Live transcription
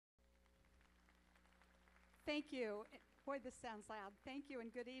Thank you. Boy, this sounds loud. Thank you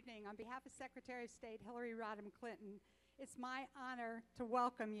and good evening. On behalf of Secretary of State Hillary Rodham Clinton, it's my honor to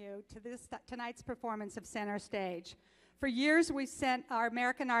welcome you to tonight's performance of Center Stage. For years, we've sent our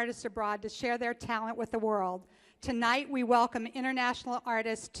American artists abroad to share their talent with the world. Tonight, we welcome international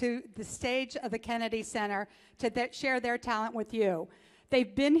artists to the stage of the Kennedy Center to share their talent with you.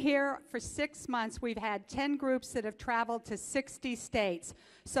 They've been here for 6 months. We've had 10 groups that have traveled to 60 states.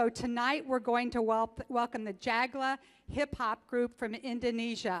 So tonight, we're going to welcome the Jogja hip-hop group from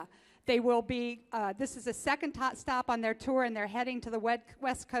Indonesia. They will be, this is the second stop on their tour, and they're heading to the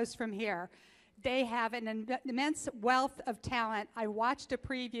West Coast from here. They have an immense wealth of talent. I watched a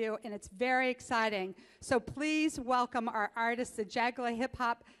preview, and it's very exciting. So please welcome our artists, the Jogja Hip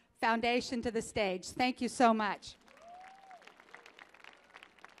Hop Foundation, to the stage. Thank you so much.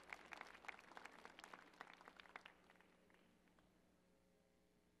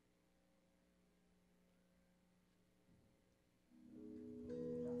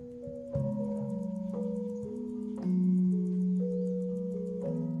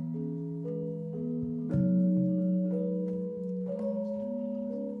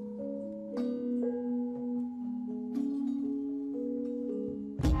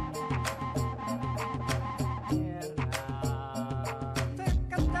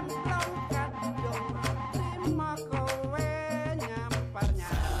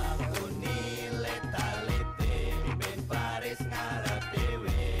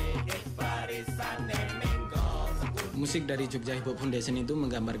 Musik dari Jogja Hip Hop Foundation itu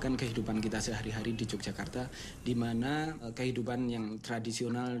menggambarkan kehidupan kita sehari-hari di Yogyakarta, di mana kehidupan yang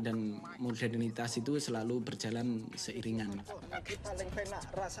tradisional dan modernitas itu selalu berjalan seiringan.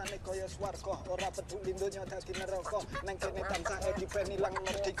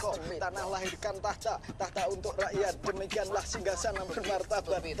 Tanah lahirkan tahta untuk rakyat, demikianlah singgasana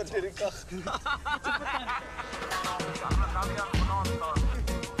bermartabat berdiri koh. Karena kalian penonton,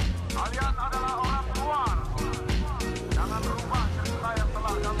 kalian adalah orang luar. Jangan rubah cerita yang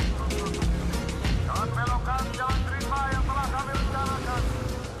telah kami susun. Jangan belokkan jalan cerita yang telah kami rencanakan.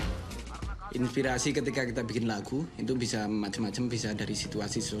 Inspirasi ketika kita bikin lagu itu bisa macam-macam, bisa dari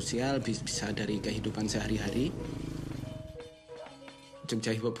situasi sosial, bisa dari kehidupan sehari-hari. Jogja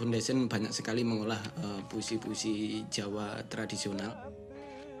Hip Hop Foundation banyak sekali mengolah puisi-puisi Jawa tradisional.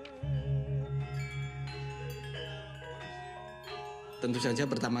 Tentu saja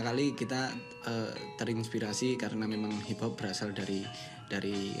pertama kali kita terinspirasi karena memang hip hop berasal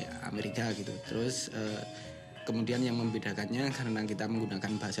dari Amerika gitu. Terus kemudian yang membedakannya karena kita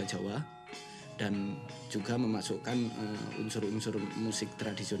menggunakan bahasa Jawa dan juga memasukkan unsur-unsur musik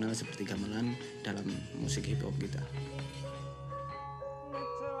tradisional seperti gamelan dalam musik hip hop kita.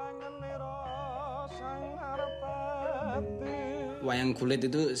 Wayang kulit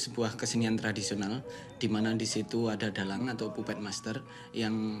itu sebuah kesenian tradisional di mana di situ ada dalang atau puppet master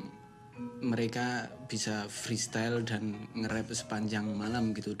yang mereka bisa freestyle dan nge-rap sepanjang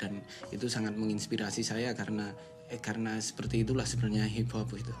malam gitu, dan itu sangat menginspirasi saya karena seperti itulah sebenarnya hip hop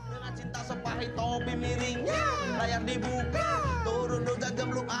itu. Dengan cinta sepahit topi miringnya, layar dibuka, turun dosa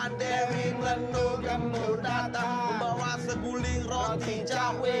gemluk adewi, melendung gemluk datang, membawa seguling roti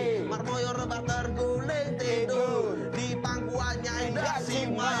jawe, marmoyo rebah terguling tidur, di pangkuannya indah si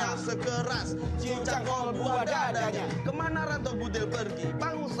maya sekeras, cincang buah dadanya, kemana rantau budel pergi,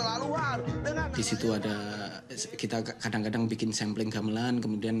 panggung selalu haru dengan. Di situ ada, kita kadang-kadang bikin sampling gamelan,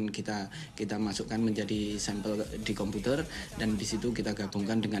 kemudian kita masukkan menjadi sampel di komputer, dan di situ kita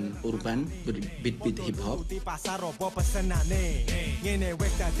gabungkan dengan urban beat hip hop.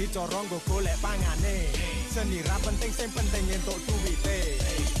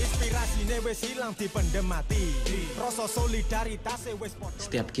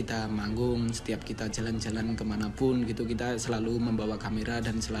 Setiap kita manggung, setiap kita jalan-jalan kemanapun gitu, kita selalu membawa kamera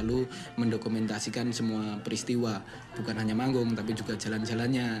dan selalu mendokumentasikan semua peristiwa, bukan hanya manggung tapi juga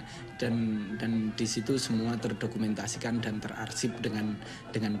jalan-jalannya, dan di situ semua terdokumentasikan dan terarsip dengan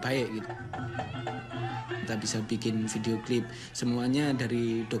baik gitu. Kita bisa bikin video klip, semuanya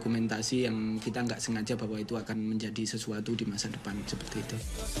dari dokumentasi yang kita nggak sengaja bahwa itu akan menjadi sesuatu di masa depan, seperti itu.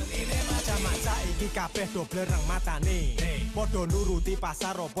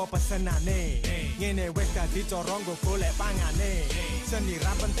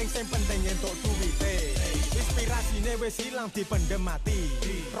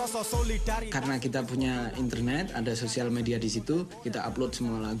 Karena kita punya internet, ada sosial media di situ, kita upload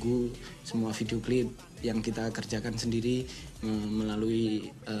semua lagu, semua video klip yang kita kerjakan sendiri melalui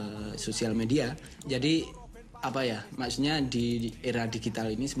sosial media. Jadi apa ya, maksudnya di era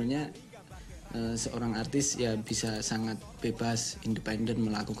digital ini sebenarnya seorang artis ya bisa sangat bebas, independen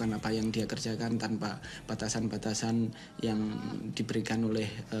melakukan apa yang dia kerjakan tanpa batasan-batasan yang diberikan oleh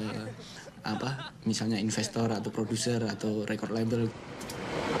misalnya investor atau produser atau record label.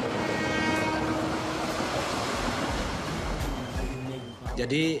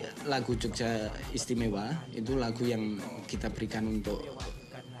 Jadi lagu Jogja Istimewa itu lagu yang kita berikan untuk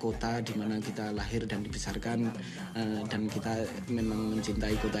kota di mana kita lahir dan dibesarkan, dan kita memang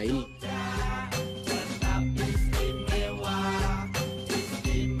mencintai kota ini.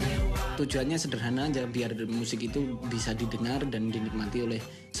 Tujuannya sederhana aja, biar musik itu bisa didengar dan dinikmati oleh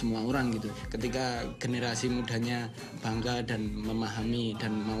semua orang gitu. Ketika generasi mudanya bangga dan memahami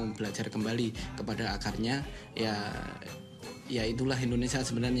dan mau belajar kembali kepada akarnya, ya itulah Indonesia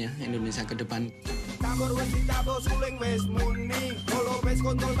sebenarnya, Indonesia ke depan. Tambor wis ditabur suling wis muni, kolo wis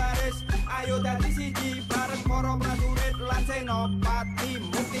kontrol baris, ayo dadi siji bareng para prajurit lan senopati,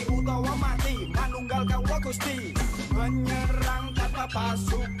 mukti utawa mati, manunggal kawula Gusti. Menyerang tanpa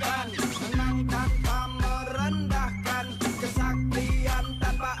pasukan, menang tanpa merendahkan, kesaktian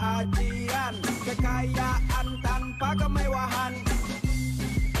tanpa ajian, kekayaan tanpa kemewahan.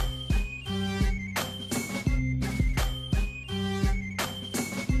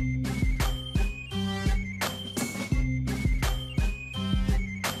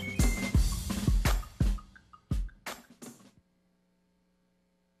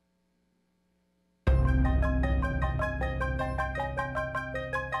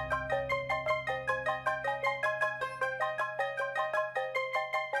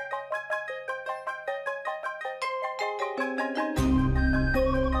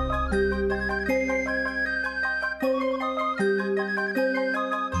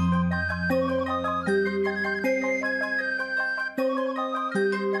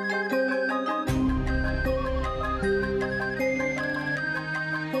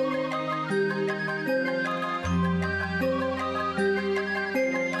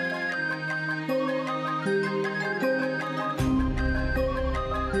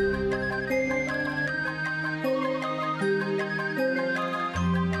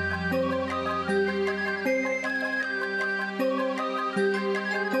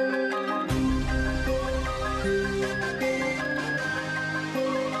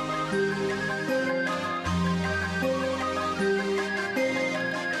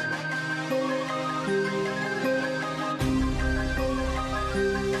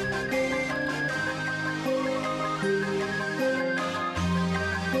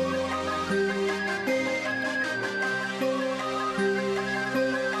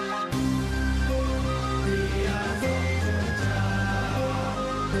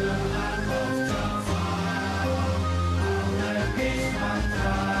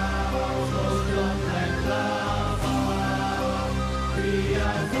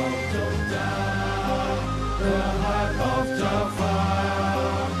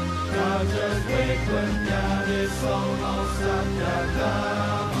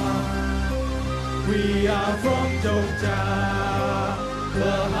 We are from Jogja,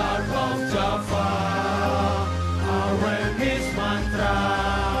 the heart of Java. Our Javanese mantra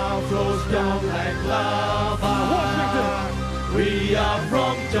flows down like lava. We are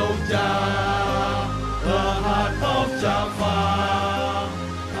from Jogja, the heart of Java.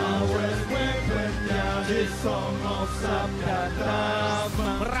 Our weaponnya the song of Sabda Dharma.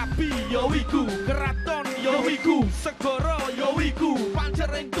 Merapi yowiku, keraton yowiku, segoro yowiku,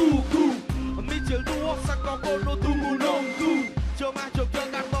 pancering tuku. Mijil tuwa saka kono dumunungku, Jomah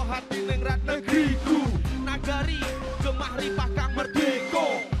Yogyakarta hati ning rat negeriku. Nagari gemah ripah kang merdeka,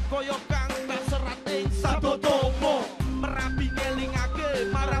 kaya kang terserat ing sabotama. Merapi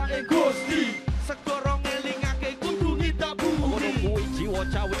ngelingake marang ing Gusti, segoro ngelingake kudu ngidap bumi. Ono kuwi jiwa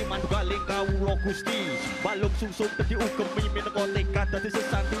cawi manunggaling kawula Gusti, balung sungsung dadi ugemi minangka tekad dadi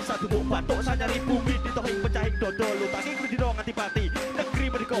sesanti sadumuk batuk sanyari bumi ditohing pecahing dodo lutanging krudira nganti pati. Negeri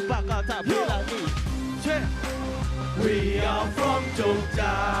merdeka bakal tak bilangi. We are from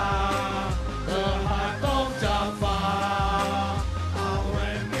Jogja, the heart of Java. Our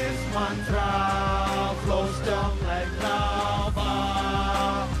Javanese mantra flows down like lava.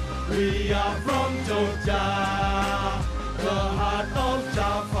 We are from Jogja, the heart of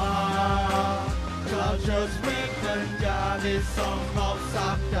Java. Cultures make menjadi song of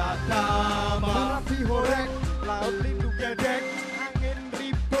Sabda Dharma. Merapi horek, laut lindung gedek, angin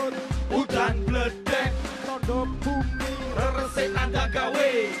ribut, Udan bledek, tondo bumi, reresik anda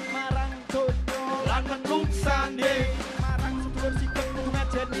gawe, marang donya, lan menungsane. marang sedulur sikep kudu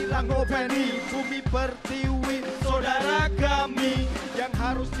ngajeni lan ngopeni. Bumi pertiwi, Saudara kami yang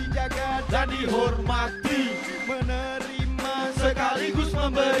harus dijaga dan dihormati, menerima sekaligus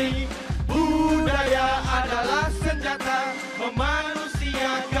memberi. Budaya adalah senjata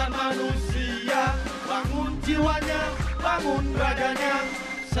memanusiakan manusia. Bangun jiwanya, bangun raganya,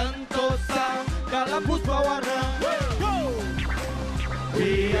 sentosa dalam puspa warna.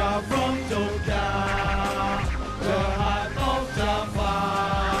 We are from Jogja, the heart of Java.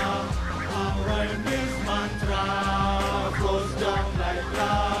 Our aim is mantra, flows down like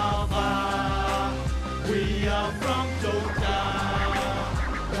lava. We are from Jogja,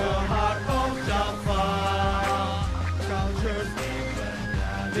 the heart of Java. Cultures,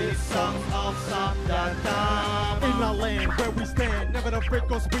 this song of Sabdata. In our land where we stand, never afraid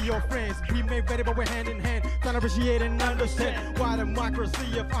cause we your friends. We made ready but we're hand in hand, trying to appreciate and understand why democracy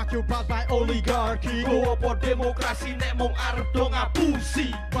is occupied by oligarchy. Go up for democracy, nek mong arep do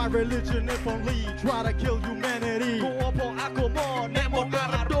ngapusi. Why religion if only try to kill humanity. Go up for agama, nek mong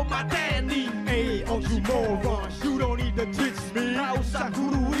arep do mateni. Hey, oh you morons, you don't need to teach me. Ra usah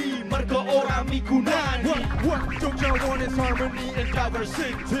gurui, mergo ora migunani. What Jogja want is harmony and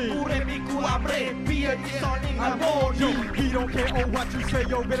diversity. Urip iku amrih, biyen iso ning harmoni. We don't care oh what you say,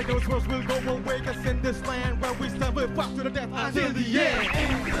 yo, better those words will go away. Cause in this land where we stand, we'll fight to the death until the end.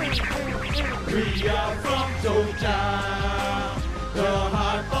 We are from Jogja, the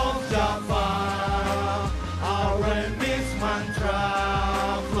heart of Java. Our aim is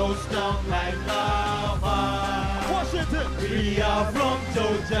mantra, flows down like lava. Washington. We are from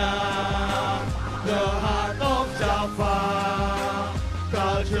Jogja, the heart of Java.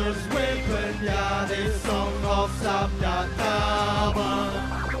 Culture's weapon, yeah, this song of Sabdatama.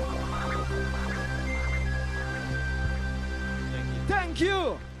 Thank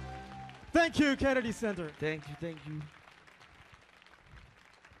you. Thank you, Kennedy Center. Thank you.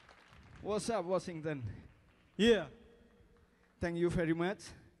 What's up, Washington? Yeah, Thank you very much.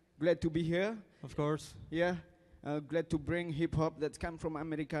 Glad to be here. of course. Yeah, glad to bring hip hop that's come from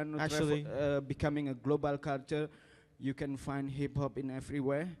America, not Actually. becoming a global culture. You can find hip hop in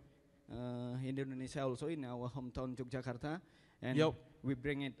everywhere. In Indonesia, also in our hometown Yogyakarta, and Yup. we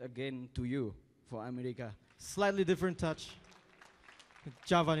bring it again to you for America. Slightly different touch.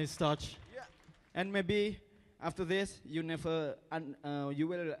 Javanese touch. And maybe after this, you never, you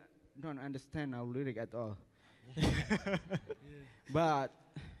will don't understand our lyric at all. But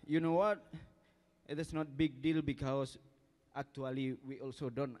you know what? It is not big deal because actually we also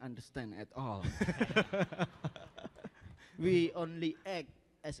don't understand at all. We only act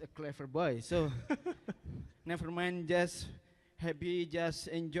as a clever boy, so never mind. Just happy, just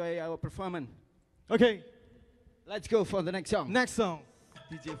enjoy our performance. Okay, Let's go for the next song. next song.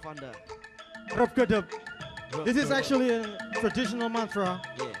 DJ Vanda. Rup Kadub. This is actually a traditional mantra,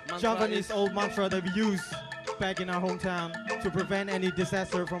 Yeah. Javanese old mantra that we use back in our hometown to prevent any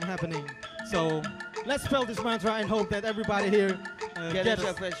disaster from happening. So let's spell this mantra and hope that everybody here Get gets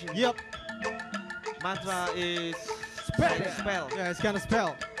your question. Yep, Mantra is spell. yeah, it's kind of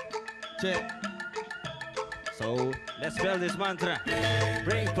spell. Check. So let's spell this mantra.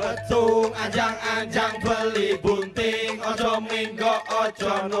 Bring petung, anjang-anjang beli bunting. Ojo minggo,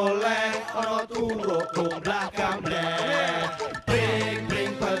 ojo noleh. Ono turu kumlah kambleh.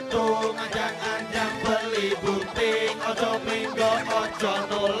 Bring petung, anjang-anjang beli bunting. Ojo minggo, ojo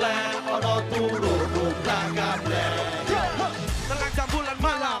noleh. Ono turu kumlah kambleh. Terangkan bulan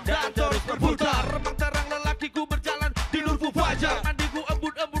malam dan terus berputar. Remang terang lelakiku berjalan di nurku fajar. Mandiku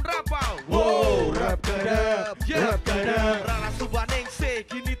embun-embun rapau. Wow, rap kedap, rap kedap. Rara Subah Ningsih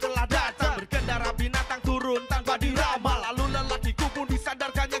kini telah datang. Berkendara binatang turun tanpa diramal. Lalu lelakiku pun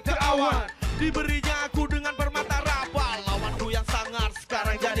disandarkannya ke awan. Diberinya aku dengan permata rapal. Lawanku yang sangar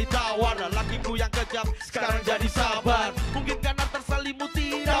sekarang jadi tawar. Lelakiku yang kejam sekarang jadi sabar. Mungkin karena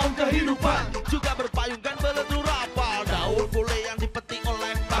terselimuti daun kehidupan. Juga berpayungkan beletu rapal. Daun pule yang dipetik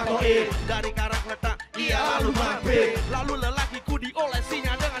oleh Pak Koir. Dari karang letak ia lalu mampir. Lalu lelakiku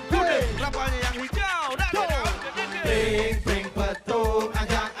diolesinya dengan kude. Rapalnya yang hijau dan daun gede. Bring petung,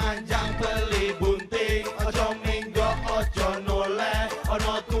 anjang-anjang beli bunting. Ojo minggo, ojo noleh.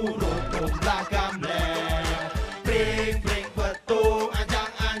 Ono turu kumlah kambleh. Bring petung,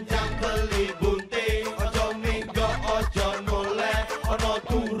 anjang-anjang beli bunting. Ojo minggo, ojo noleh. Ono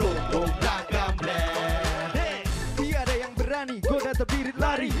turu kumlah kambleh. Tiada yang berani goda terbirit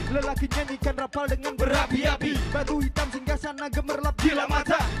lari. Lelaki nyanyikan rapal dengan berapi-api. Batu hitam singgah sana gemerlap gila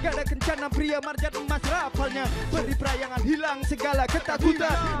mata. Gada kencana pria marjan emas rapalnya. Beri perayangan hilang segala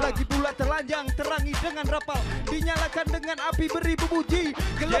ketakutan. Lagi pula telanjang terangi dengan rapal. Dinyalakan dengan api beri memuji.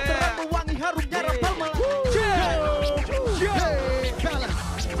 Gelap terang mewangi harumnya rapal malam.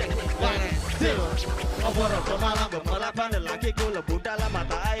 Obor-obor malam gemerlapan lelakiku lebur dalam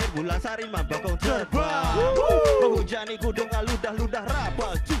mata air. Bulan sari membakong terbang. Menghujaniku dengan ludah-ludah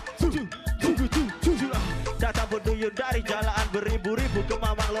rapal. tersiun dari jalan beribu-ribu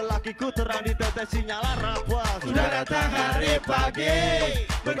kemamang lelakiku terang ditetesi nyala rapal. Sudah datang hari pagi,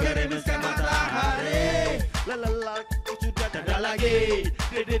 bergerimiskan matahari. Lelakiku sudah ada lagi,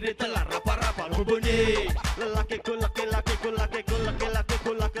 dede telah rapal-rapal berbunyi. Lelakiku, laki-lakiku, lakiku,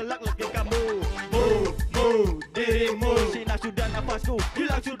 laki-lakiku, laki-laki kamu. Dirimu, sina sudah nafasku,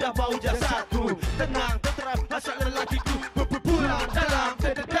 hilang sudah bau jasadku. Tenang, tenteram, asal lelakiku berpulang dalam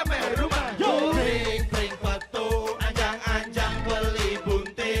damai rumah. Yo, pring petu, anjang-anjang beli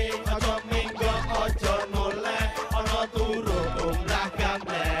bunting. Ojo minggo, ojo noleh, ono turu umrah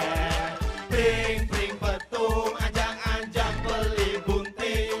gambleng. Pring petu, anjang-anjang beli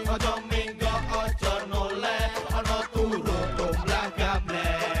bunting. Ojo minggo, ojo noleh, ono turu umrah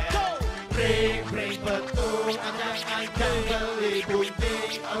gambleng. Pring petu, anjang-anjang beli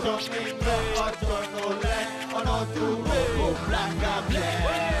bunting. Ojo minggo, ojo noleh, ono turu umrah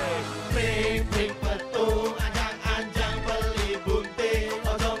gambleng. Pring petu, anjang-anjang beli bunting.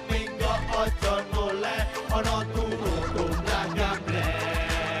 Ojo minggo, ojo noleh, ono turu umrah gambleng.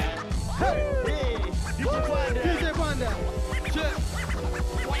 DJ Panda.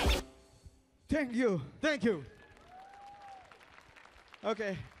 Thank you. Thank you.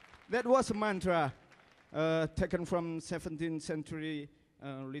 Okay, that was a mantra taken from 17th century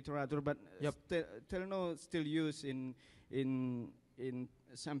literature, but till now still used in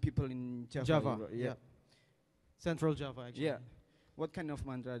some people in Java. Yeah. Central Java, actually. Yeah. What kind of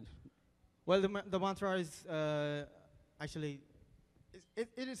mantra? Well, the mantra is actually it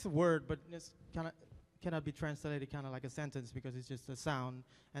is a word, but it's cannot be translated kind of like a sentence because it's just a sound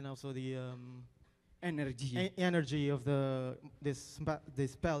and also the Energy. energy of this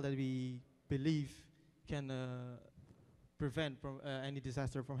spell that we believe can prevent from any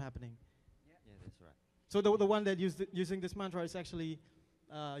disaster from happening. Yeah, that's right. So the one that using this mantra is actually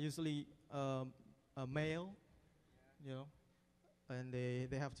usually a male, you know, and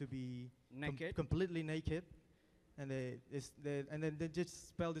they have to be Naked? completely naked, and then they just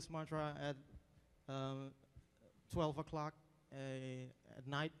spell this mantra at 12 o'clock at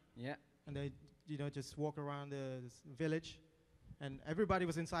night. Yeah. And they just walk around the village, and everybody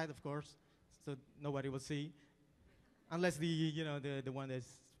was inside, of course, so nobody will see, unless the one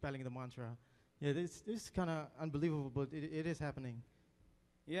that's spelling the mantra. Yeah, this is kind of unbelievable, but it is happening.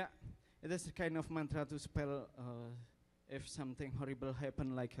 Yeah, it is a kind of mantra to spell if something horrible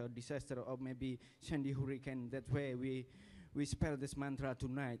happen, like a disaster or maybe Sandy hurricane. That way we spell this mantra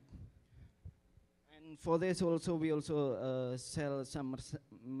tonight. And for this also we also sell some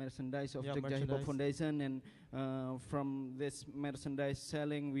merchandise of Jogja Hip Hop Foundation, and from this merchandise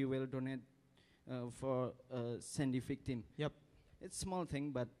selling we will donate for Sandy victim. Yep. It's small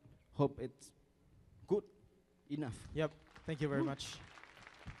thing, but hope it's good enough. Yep. Thank you very much.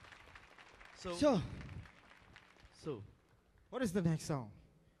 So, What is the next song?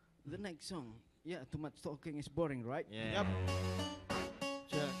 the next song. Yeah, too much talking is boring, right? Yeah.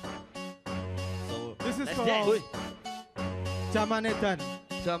 Yep. So This is let's called dance. Jamanetan,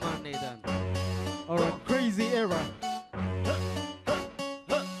 Jamanetan. or a crazy era.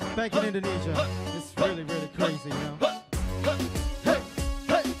 Back in Indonesia. It's really, really crazy, you know.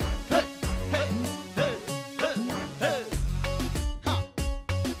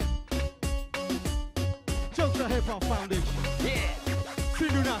 Jogja Hip Hop Foundation.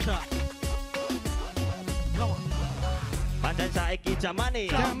 Sindunata. Pancen saiki jamane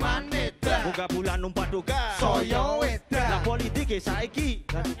Jamanetan. Buka bulan numpak duga Soyo edan. Lah politike saiki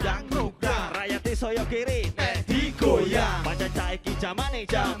Dang nuga Rakyate soyo kiri Nek digoyang. Pancen saiki jamane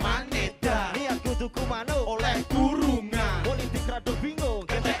Jamanetan. Niat kuduku manuk Oleh kurungan. Politik rada bingung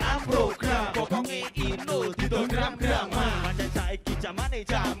Ketekan program Pokonge ino Dito gram-graman Pancen saiki jamane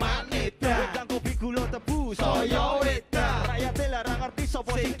Jamanetan. Wedang kopi gula tebu Soyo edan. Rakyate larang ngerti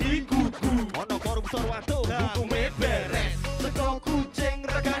sopo sing digugu Ono koruptor waduh hukume beres Seko kucing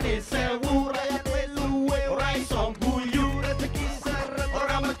regane 1000, rakyat luwe ora iso guyu, rezeki seret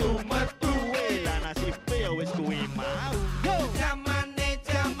ora metu-metu. Lah nasibe ya wis kuwi mau Jamane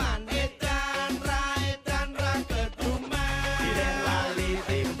edan, ra keduman. Tidak lali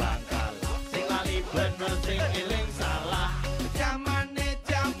timbang kalah Sing lali bener sing eling salah Jamane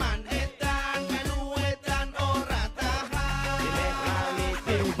edan, melu edan ora tahan. Tidak lali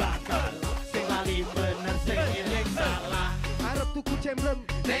timbang kalah Sing lali bener sing eling salah Arep tuku cemrem,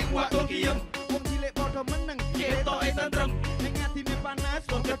 Ning waktu kiem, wong cilik podo meneng. ketoke tentrem, Ning atine panas,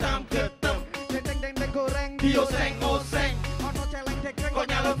 wong getam-getem, dendeng goreng, dioseng-oseng, ono celeng dekreng, kok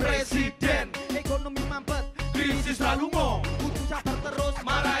nyalon presiden. ekonomi mampet, Krisis lalu ngomong, kudu sabar terus,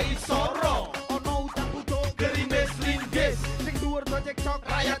 marai soro, ono utang budok, gerimis linggis, sing dhuwur project cok,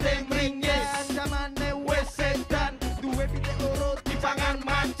 rakyat yang meringis, zamane wes sedan,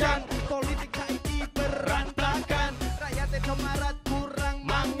 macan. Politik saiki berantakan, rakyatnya kemarat kurang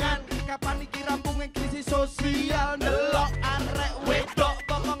mangan. Kapan iki rampungnya krisis sosial? Delok arek wedok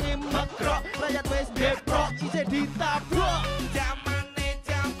pokonge mekrok, rakyat wis deprok isih ditabrak. Zaman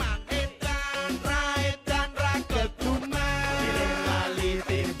edan, raedan ra keduman. Pilih lali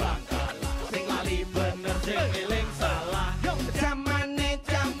timbang kalah, sing lali bener sing eling salah. Zaman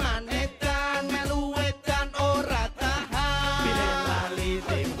edan, melu edan ora tahan. Pilih lali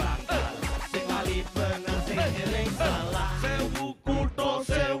timbang kalah, sing lali bener sing eling salah. Sewu kutho,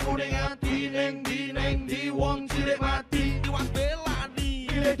 sewu ning ati, ning di wong cilik mati. Iwas belani,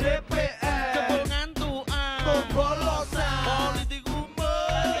 Pilih DPR, jebol ngantukan. pembolosan, Politik umum,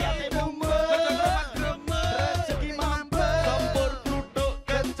 bumer, rezeki mampet, Sempur duduk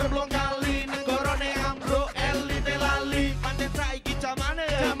kecemplung kali, negarane ambruk, elite lali. Pancen saiki jamane,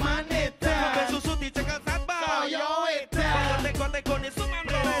 zaman edan, sampe susu dicekel satpam. kaya edan, Teko-tekone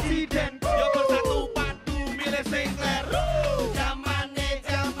sumambo, presiden yo bersatu padu milih sing kleru. Jamane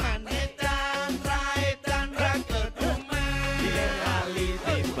edan, raedan ra keduman. Pilih lali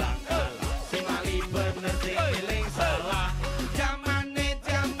timbang kalah, sing lali bener sing eling salah. Jamane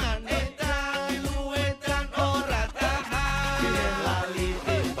edan, milu edan ora tahan. Pilih lali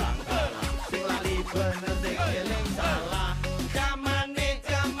timbang kalah, sing lali bener sing eling salah. Jamane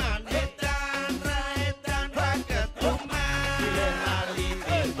edan, raedan ra keduman. Pilih lali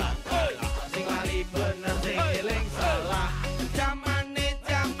timbang kalah, sing lali bener sing eling salah. Jamane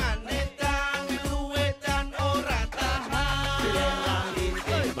edan, milu edan ora tahan. Pilih lali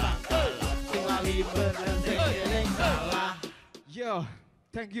timbang kalah, sing lali bener sing eling salah. Yo,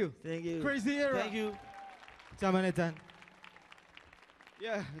 thank you. Thank you. Crazy era. Thank you. Zaman edan.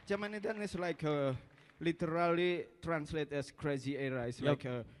 Yeah, zaman edan is like literally translate as crazy era. It's Yup.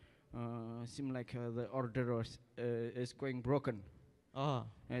 like seem like the order is going broken. Oh.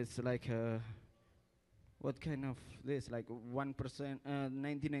 It's like what kind of this? Like 1%,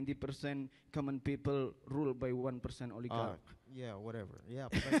 90% common people ruled by 1% oligarch. Yeah, whatever. Yeah,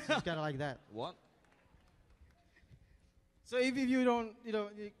 but it's kind of like that. What? So if you don't,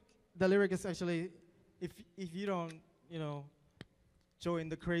 the lyric is actually, if you don't, join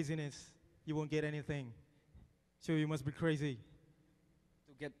the craziness, you won't get anything. So you must be crazy.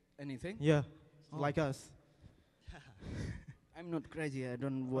 To get anything? Yeah, Oh. like us. I'm not crazy. I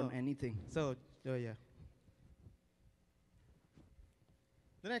don't want Oh. anything. So, yeah.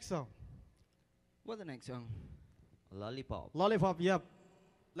 The next song, What the next song? Lollipop. Lollipop. Yep.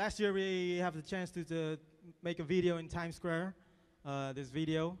 Last year we have the chance to make a video in Times Square. This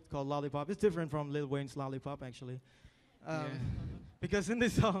video called Lollipop. It's different from Lil Wayne's Lollipop, actually. Yeah. Because in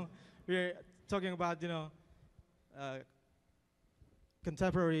this song, we're talking about,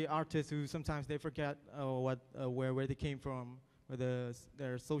 contemporary artists who sometimes they forget where they came from,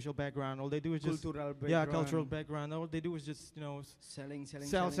 their social background. All they do is just Cultural background. yeah, cultural background. All they do is just Selling.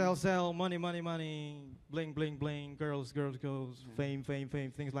 sell, money, bling, bling, bling, girls, fame,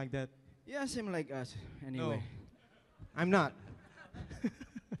 things like that. Yeah, same like us. Anyway. No, I'm not.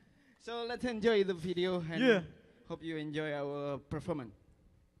 So let's enjoy the video and Yeah. hope you enjoy our performance.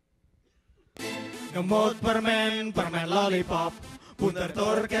 Ngemut permen lollipop, punter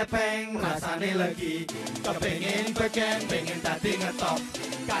tur kepeng rasane legi. Kepengin beken, pengen tadi ngetop,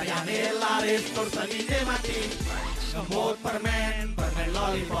 karyane laris tur senine mati. Ngemut permen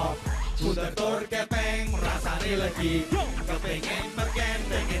lollipop, punter tur kepeng rasane legi. Kepengin beken,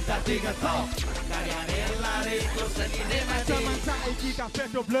 pengen tadi ngetop, karyane laris tur senine mati. Zaman saiki kabeh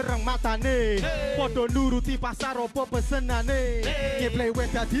do blereng matane, padha nuruti pasar opo pesenane. Nyeble wis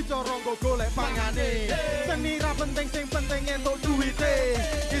dadi cara nggo golek pangane. Seni ra penting, sing penting entuk duwite.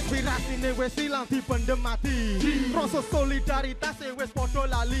 Inspirasine wis ilang dipendem mati. Rasa solidaritas wis padha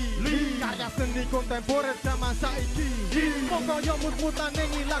lali. Karya seni kontemporer zaman saiki. Mong kaya mut-mutane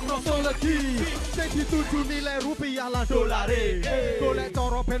ngilang rasa legi. Sing dituju nilai rupiah lan dolare. Golek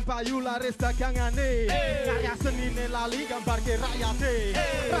cara ben payu laris dagangane. Karya senine lali gambarke rakyate.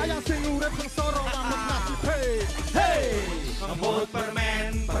 Rakyat sing urip sengsara manut nasibe. Hey! Ngemut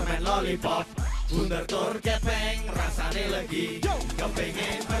permen lollipop, punter tur kepeng rasane legi.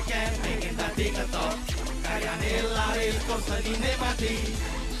 Kepengin beken, pengen tadi ngetop, karyane laris tur senine mati.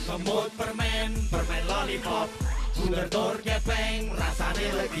 Ngemut permen lollipop, punter tur kepeng rasane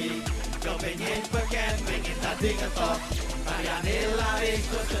legi. Kepingin beken, pengen tadi ngetop Karyane laris,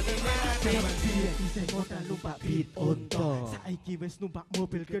 kok senine hati Jaman biyen isih modal numpak beat onto. Saiki wis numpak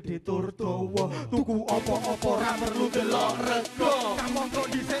mobil gede tur dawa. Tuku opo-opo ra perlu delok rego. Kamangka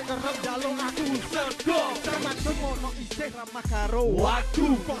dhisik kerep njaluk aku sego. Zaman semono isih ramah karo waktu.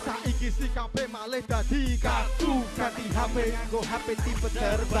 Kok saiki sikape malih dadi kartu. Ganti HP nganggo HP tipe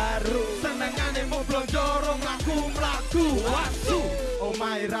terbaru. Senengane mau blonjo rong mlaku waktu.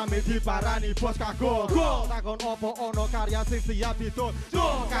 Omahe rame diparani bos kagogo. Takon opo ono karya sing siap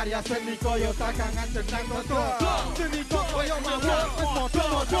ditutup. Karya seni koyo dagangan jeneng toto. Seni koyo mawon wis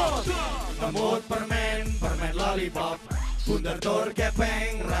modo-modo. Kemut permen, permen lollipop Bunder tur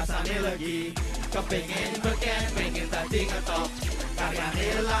gepeng, rasane legi Kepingin beken, pengen tadi ngetop Karyane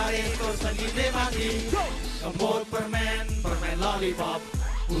laris, tur senine mati Kemut permen, permen lollipop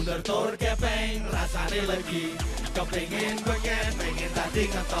Bunder tur gepeng, rasane legi Kepingin beken, pengen tadi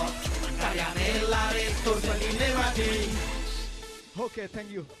ngetop Karyane laris, tur senine mati Okay, thank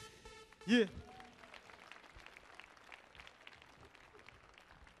you. Yeah.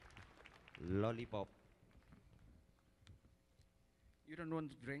 Lollipop. You don't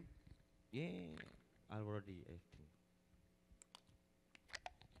want to drink? Yeah, already I think.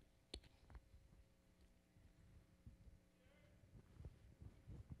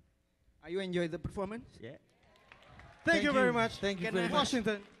 Are you enjoy the performance? Yeah. Thank you very much. Thank you Can very I- much.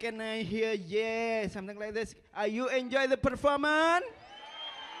 Washington. Can I hear yeah, something like this? Are you enjoy the performance?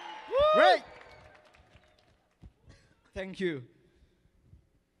 Great. Thank you.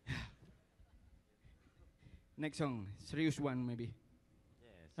 Next song, serious one maybe.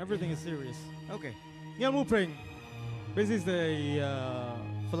 Everything is serious. Okay. Ngelmu Pring. This is the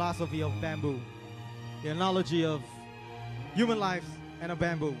philosophy of bamboo. The analogy of human life and a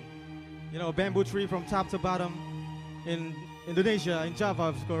bamboo. You know, a bamboo tree from top to bottom. In Indonesia, in Java,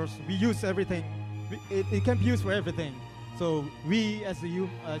 of course, we use everything. It can be used for everything. So we, as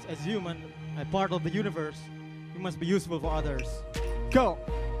human, a part of the universe, we must be useful for others. Go.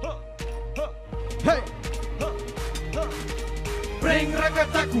 Hey. Bring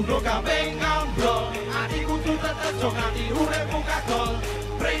rakata kuno kabeng ambrol Adiku tu tetep jongati urepmu kagol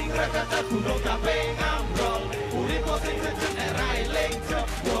Bring rakata kuno kabeng ambrol Uripo sing sejen erai ling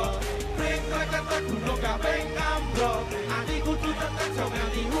jebol Bring rakata kuno kabeng ambrol Adiku tu tetep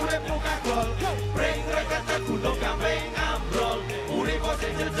jongati urepmu kagol Bring rakata kuno kabeng ambrol Uripo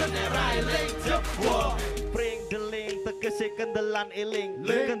sing sejen erai ling jebol Pring deling tegese kendelan eling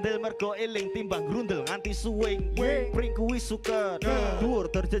Kendel mergo eling timbang grundel nganti suwing Pring kuwi suket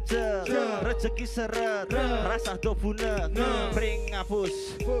dhuwur terjejer rejeki seret rasah do bunek Pring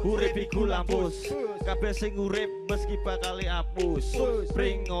ngapus urip iku lampus kabeh sing urip meski bakal apus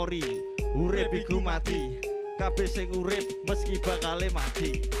Pring ngori urip iku mati kabeh sing urip meski bakal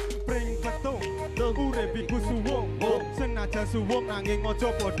mati Pring betung, urip iku suwung. Senajan suwung nanging aja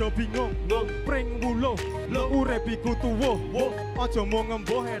padha bingung. Pring wuluh, urip iku tuwuh. Aja mung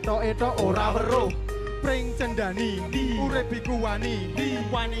ngembuh etok-etok ora weruh. Pring cendani, urip iku wani.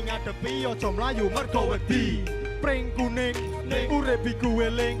 Wani ngadepi aja mlayu mergo wedi. Pring kuning, urip iku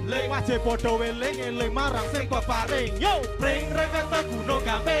eling. Wajib padha eling marang sing peparing. Yo, Pring rakata kuno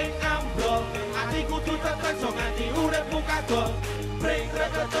kabeng ambrol Atiku tu tetep so nganti uripmu kagol Pring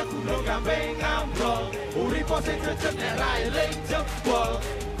rakata kuno kabeng ambrol Uripo sing jejen erai ling jebol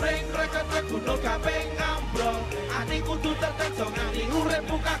Pring rakata kuno kabeng ambrol Atiku tu tetep so nganti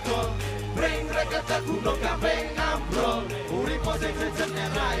uripmu kagol Pring rakata kuno kabeng ambrol Uripo sing jejen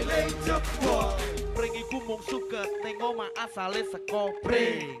erai ling jebol Pring iku mung suket ning omah asale saka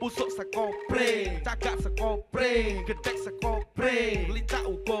pring pusuk saka pring cagak saka pring gedhek saka pring lincak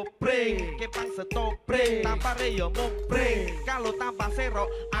uga pring kepang seto pring tampare yo mung pring kalau tanpa serok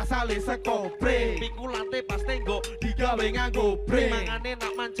asale saka pring pikulante pas tenggo digawe nganggo pring mangane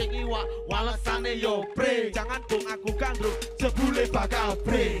nak mancing iwak walesane yo pring jangan bung aku gandruk jebule bakal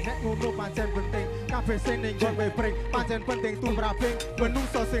pring nek ngono pancen penting kabeh sing ning kowe pring pancen penting tumraping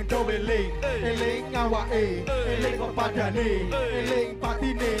menungso sing do eling eling awake eling padane eling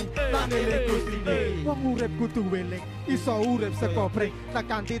patine lan eling gustine wong urip kudu eling iso urip saka pring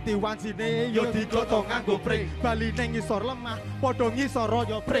tekan titi wancine yo digotong nganggo pring bali ning ngisor lemah padha ngisor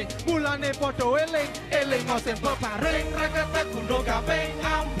yo pring mulane padha eling sing peparing rakata kuno kabeng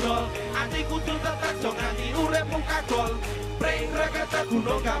ambrol atiku tu tetep so nganti uripmu kagol pring rakata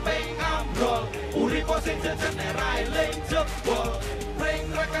kuno kabeng ambrol uripo sing jejen erai ling jebol pring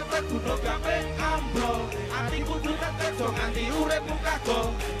rakata kuno kabeng ambrol atiku tu tetep so nganti uripmu kagol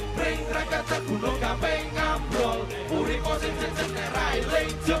pring rakata kuno kabeng ambrol uripo sing jejen erai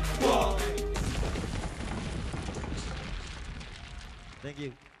ling jebol. Thank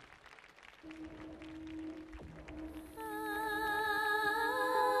you.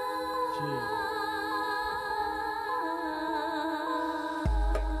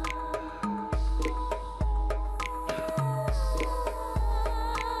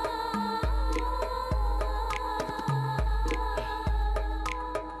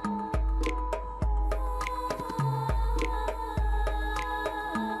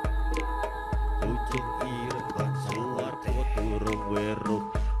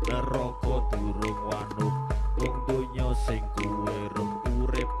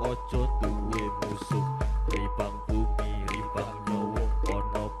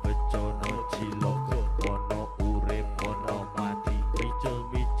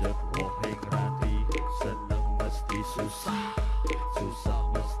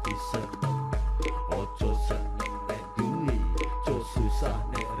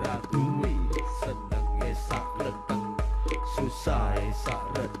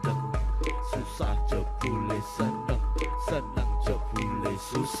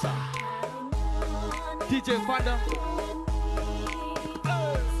 DJ Vanda.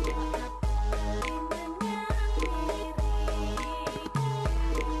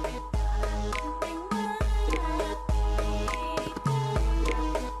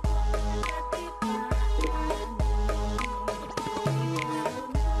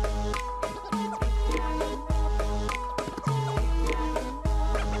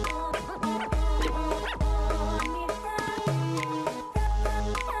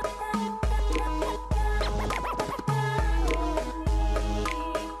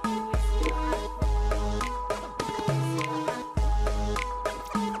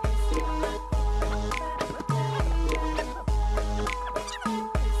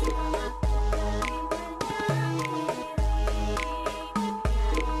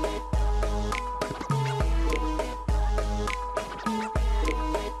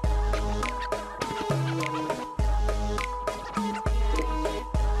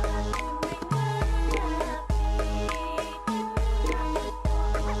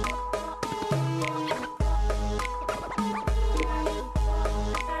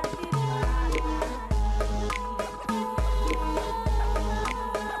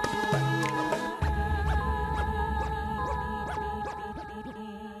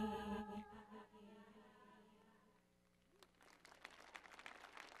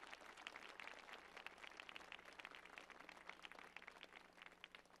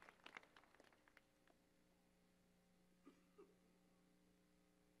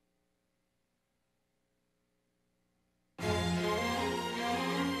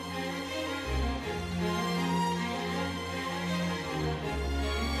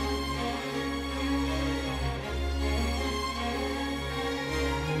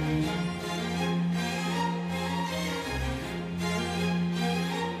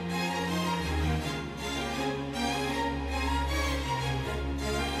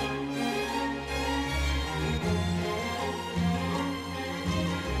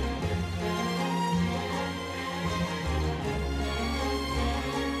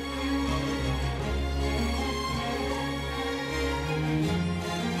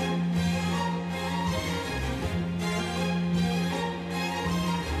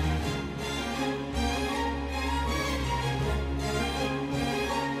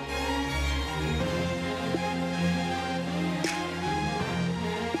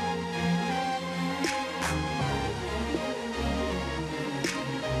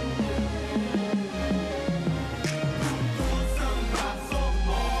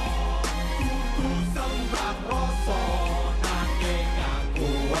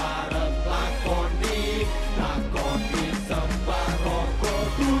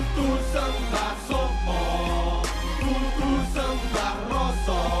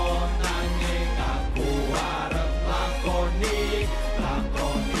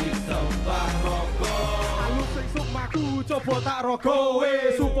 Coba tak rogowe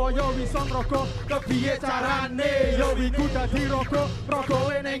supaya bisa ngroko kepiye carane ya wiku dadi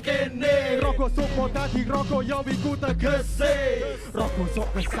rogowe ning kene rogo supo dadi rogo ya wiku tegese rogo sok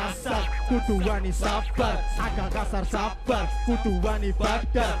kesasar kudu wani sabar agak kasar sabar kudu wani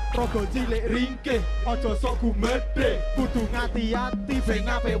badar rogo cilik ringkih aja sok gumedhe kudu ngati-ati ben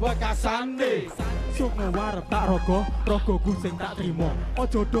ape wekasane sukmo warep tak rogo ku sing tak trimo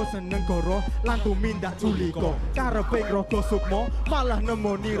aja do seneng goro lan tumindak culika karepe rogo sukmo malah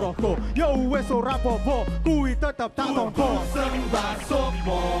nemoni rogo ya wis ora apa-apa kuwi tetep tak tampa sembah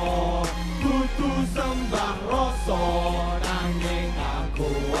sukmo kudu sembah rasa nanging aku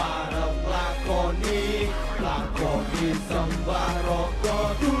arep lakoni sembah rogo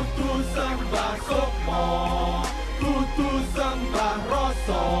kudu sembah sukmo kudu sembah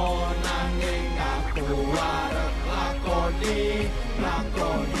rasa nanging aku arep lakoni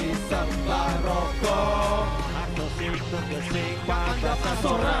sembah rogo sing pangkat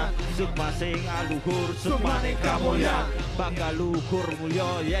kasoran sukma sing aluhur sukma ning kamulyan bakal luhur mulya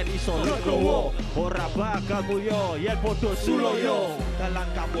yen iso legowo ora bakal mulya yen padha suloyo dalan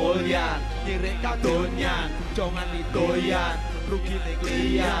kamulyan nyirik kadonyan jangan didoyan rugi ning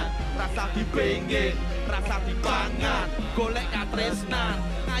liyan rasa dipengin rasa dipangan golek katresnan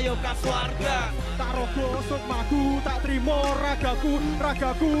ayo ka swarga tak rogo sukmaku tak trimo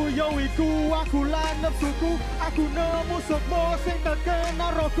ragaku yo iku aku lan nepsuku aku nemu sukmo sing terkena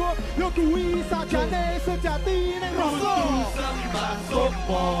rogo yo kuwi sajane sejati ning rasa sembah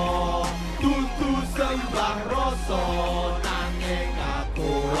sukmo tutu sembah rasa nanging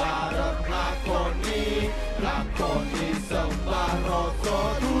aku arep lakoni sembah rasa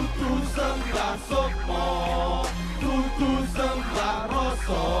tutu sembah sukmo tutu sembah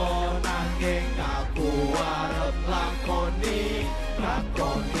rasa nanging aku arep lakoni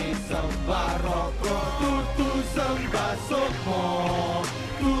sembah rasa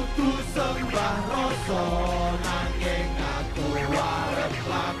rasa nanging aku arep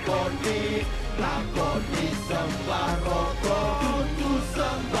lakoni sembah raga kudu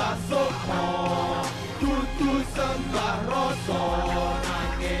sembah sukma kudu sembah rasa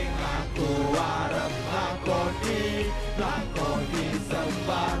nanging aku arep lakoni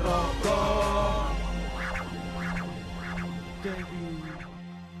sembah raga.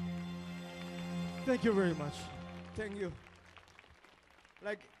 Thank you very much. Thank you.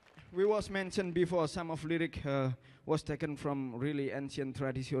 Like we was mentioned before, some of lyric was taken from really ancient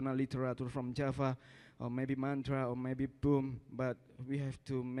traditional literature from Java, or maybe mantra, or maybe poem. But we have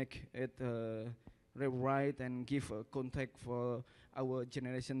to make it rewrite and give a context for our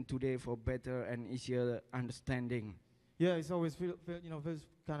generation today for better and easier understanding. Yeah, it's always feels kind of it's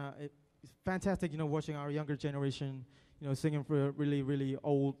fantastic, watching our younger generation, singing for really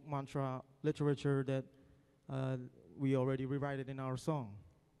old mantra literature that we already rewrite it in our song.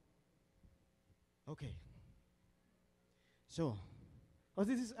 Okay. So,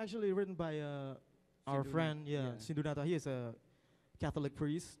 this is actually written by our friend, Sindunata. He is a Catholic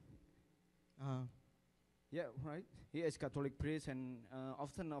priest. Yeah, right. He is Catholic priest, and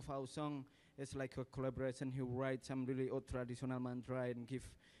often of our song is like a collaboration. He write some really old traditional mantra and give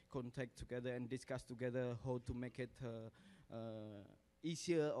contact together and discuss together how to make it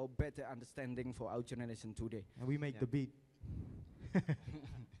easier or better understanding for our generation today. And we make the beat.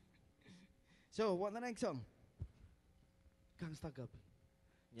 So, what the next song? Gangsta Gap.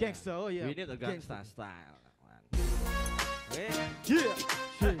 Gangsta, oh yeah. We need a gangsta style. Yeah.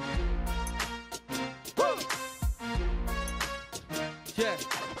 Yeah.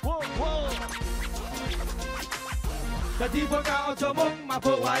 Whoa, whoa. Dadi bocah ojo mung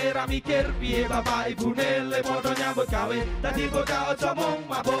mabuk wae ra mikir piye bapak ibune le padha nyambut gawe. Dadi bocah ojo mung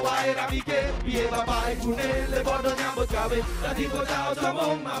mabuk wae ra mikir piye bapak ibune le padha nyambut gawe. Dadi bocah ojo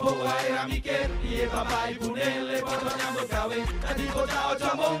mung mabuk wae ra mikir piye bapak ibune le padha nyambut gawe. Dadi bocah ojo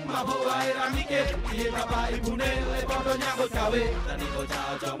mung mabuk wae ra mikir piye bapak ibune le padha nyambut gawe. Dadi bocah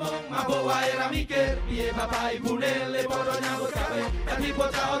ojo mung mabuk wae ra mikir piye bapak ibune le padha nyambut gawe. Dadi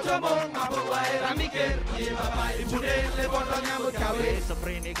bocah ojo mung mabuk wae ra mikir piye bapak ibune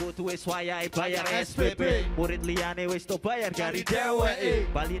Sprene kudu wis wayahe bayar SPP. Murid liyane wis to bayar gari dheweke.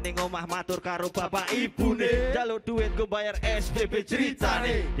 Bali ning omah matur karo bapak ibune. Jaluk duit go bayar SPP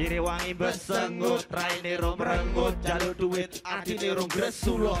ceritane. Direwangi besengut, raine rom rengut. Jaluk duit artine rom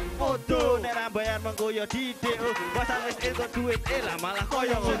gresulo. Podo nek ra bayar mengko yo didik. Pasal wis entuk duit lah malah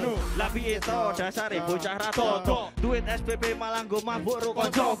koyo ngono. Lah piye to dasare bocah ra toto. Duit SPP malah nggo mabuk ro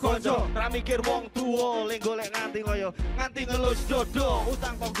kanca-kanca. Ra mikir wong tuwa ling golek nganti koyo nganti ngelus dodo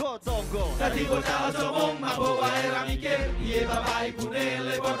utang tonggo. Dadi bocah ojo mung mabuk wae ra mikir piye bapak ibune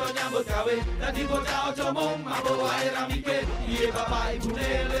le padha nyambut gawe. Dadi bocah ojo mung mabuk wae ra mikir piye bapak ibune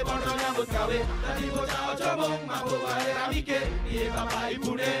le padha nyambut gawe. Dadi bocah ojo mung mabuk wae ra mikir piye bapak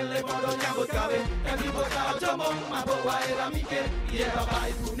ibune le padha nyambut gawe. Dadi bocah ojo mung mabuk wae ra mikir piye bapak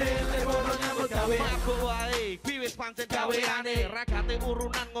ibune le padha nyambut gawe. Mabuk wae kuwi wis pancen gaweane, ragate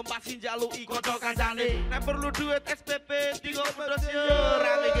urunan ngompasi njaluki kanca kancane. Nek perlu duit SPP digo terus yo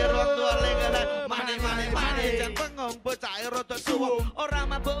ra mikir wong tuwa lenganan mane jan pengong bocah rada suwung ora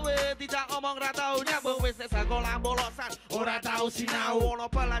mabuk we tidak omong ra tau nyambung wis sekolah bolosan ora tau sinau ono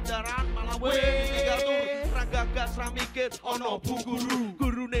pelajaran malah we tinggal tur ra gagas ra mikir ono bu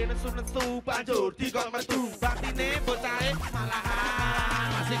gurune nesu banjur dikon metu batine bocahe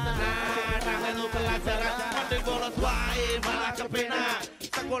malahan asik tenan ra melu pelajaran mending bolos wae malah kepenak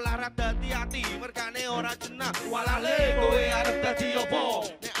sekolah ra hati-hati merkane ora jenah walale kowe arep dadi opo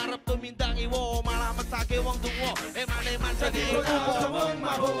nek arep tumintangi wo malah mesake wong tuwa emane-eman jadi ojo mung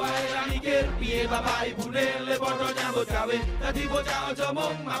mabuk wae ra mikir piye bapak ibune le padha nyambut gawe. Dadi bocah ojo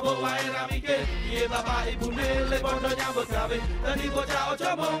mung mabuk wae ra mikir piye bapak ibune le padha nyambut gawe. Dadi bocah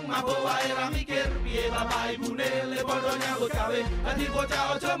ojo mung mabuk wae ra mikir piye bapak ibune le padha nyambut gawe. Dadi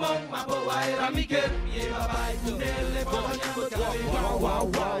bocah ojo mung mabuk wae ra mikir piye bapak ibune le padha nyambut gawe. Wow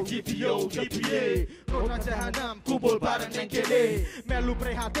GPO Kota jahanam kumpul bareng neng kene. Melu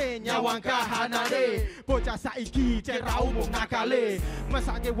prihatin nyawang kahanane. Bocah saiki cera umum nakale.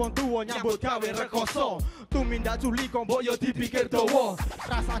 Mesake wong tuwa nyambut gawe rekoso. Tumindak culi mbok yo dipikir dawa.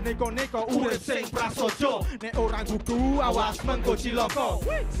 Rasane neko urip sing prasaja. Nek ora gugu awas mengko cilaka.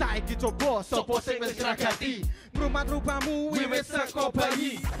 Saiki coba sapa sing wis ngragati. Ngrumat-rupamu wiwit saka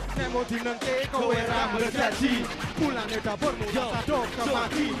bayi. Nek mau dinengke kowe ra berjanji. Pulane dapurmu sadok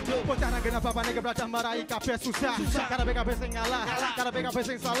kemati. Bocah nang genah bapane kebradah marai kabeh susah. Karepe kabeh sing ngalah, karepe kabeh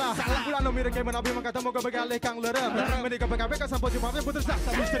sing salah. Kula no mireng menawi mengkatemu kebegalih kang lerem. Menika kabeh kasampo jumate putus sak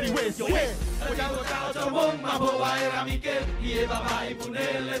misteri wis. Bocah ojo mung mabuk wae ra mikir piye bapak ibune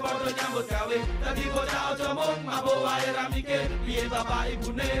le padha podo nyambut gawe. Dadi bocah ojo mung mabuk wae ra mikir piye bapak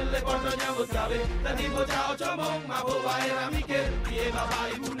ibune le podo nyambut gawe. Dadi bocah ojo mung mabuk wae ra mikir piye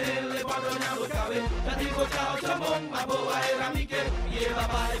bapak ibune le podo nyambut gawe. Dadi bocah ojo mung mabuk wae ra mikir piye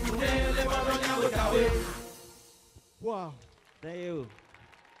bapak ibune le podo nyambut gawe. Wow. Thank you.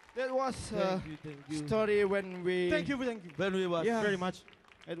 That was Thank you. story when we. Thank you. When we was Yeah. very much.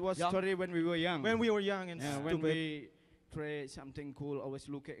 It was Young. story when we were young. When we were young and Yeah, when stupid. we try something cool, always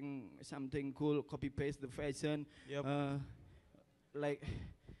looking something cool, copy paste the fashion. Yep. Like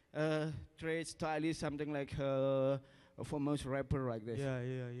try stylish something like a famous rapper like this. Yeah.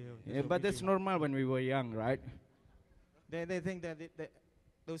 Yeah, but that's normal when we were young, right? They think that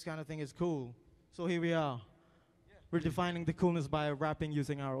those kind of thing is cool. So here we are. We're defining the coolness by rapping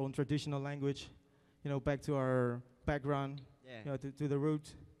using our own traditional language. You know, back to our background. Yeah. You know, to the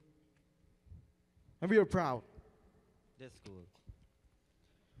roots. And we are proud. That's cool.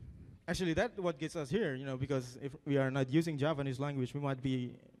 Actually, that's what gets us here, you know, because if we are not using Javanese language, we might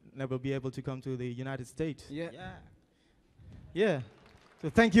never be able to come to the United States. Yeah. Yeah. So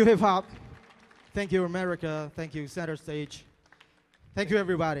thank you, hip hop. Thank you, America. Thank you, Center Stage. Thank you,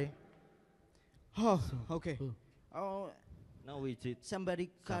 everybody. Oh, okay. Oh, Now we did somebody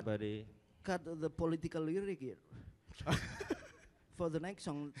cut the political lyric here. For the next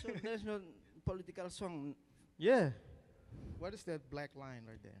song. So there's no political song. Yeah. What is that black line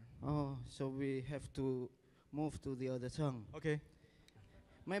right there? Oh, so we have to move to the other song. Okay.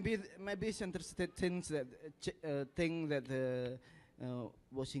 Maybe Center State thinks that think that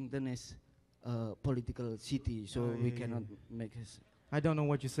Washington is a political city, so Oh, we yeah, cannot make us. I don't know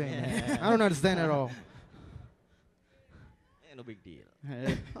what you're saying. Yeah. Man. I don't understand at all. No big deal.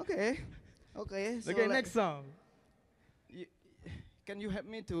 Okay. So Okay, next song. Can you help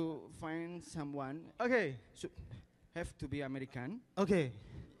me to find someone? Okay. Have to be American. Okay.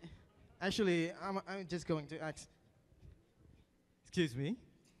 Actually, I'm just going to ask. Excuse me.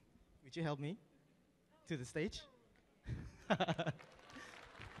 Would you help me to the stage?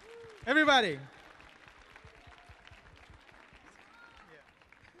 Everybody.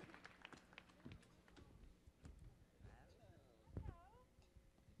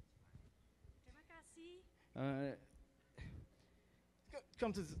 Terima kasih.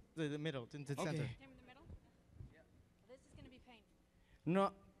 Come to the middle, to the center. Came in the middle? Yeah. This is going to be painful.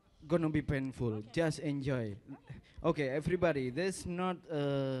 Not gonna be painful. Okay. Just enjoy. Okay, everybody. This not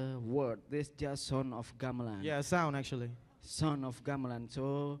a word. This just sound of gamelan. Yeah, sound actually. Sound of gamelan.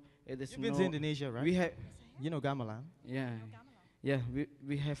 So it is You've been to Indonesia, right? We have. You know gamelan. Yeah. No gamelan. Yeah.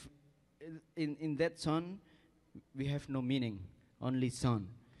 We have. In that sound, we have no meaning. Only sound.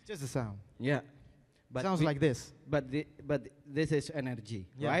 Just a sound. Yeah. But Sounds like this. But this is energy,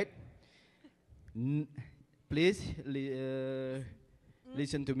 Yeah. right? Please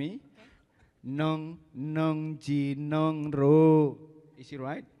listen to me. Nong ji nong ro. Is it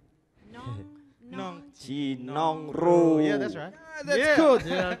right? Nong. Cinong ro. Yeah, that's right. That's Yeah. good.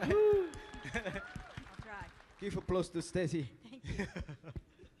 Yeah. I'll try. Give applause to Stacy. Thank you.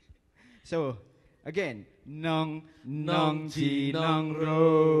 So again, nong ji nong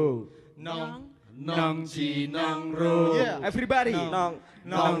ro. Nong ji nong ro. Yeah. Everybody. Nong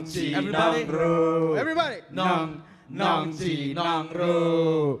ji Everybody. nong ro. Everybody. Nong ji nong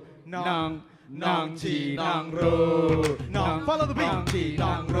ro. Nong ji nong ro. Follow the beat. Nong ji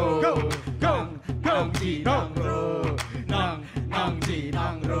nong ro. Go. Nong ji nong ro. Nong ji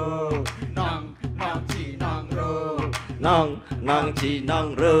nong ro. Nong ji nong ro. Nong chi nong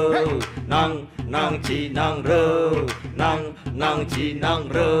ro. Nong chi nong ro. Nong chi nong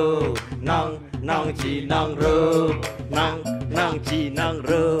ro. Nong chi nong ro. Nong chi nong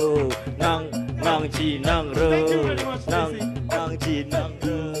ro. Nong chi nong ro. Thank you very much, Stacy. Nong chi nong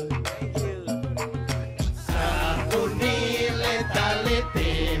ro. Unileta-lete,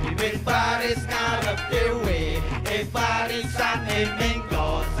 bibit baris ngarep dewe. Barisan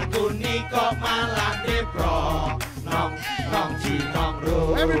minggo, sekuni kok malah depro. Nong chi nong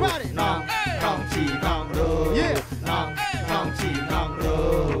ro. Everybody. Nong chi nong ro. Yeah. Nong chi nong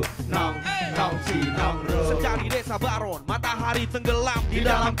ro. Nong chi nong ro. Sejak di desa Baron, matahari tenggelam di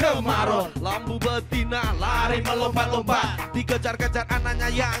dalam kemarun. Lampu betina lari melompat-lompat, dikejar-kejar anaknya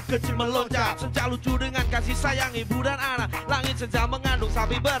yang kecil meloncat. Senja lucu dengan kasih sayang ibu dan anak. Langit senja mengandung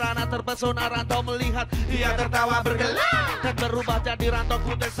sapi beranak, terpesona rantau melihat ia tertawa bergelak dan berubah jadi rantau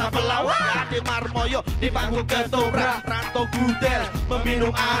kutel sabelawan. Di Marmoyo di panggung ketoprak, rantau kutel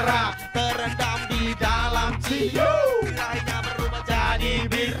meminum arak, terendam di dalam ciu. Birahinya berubah jadi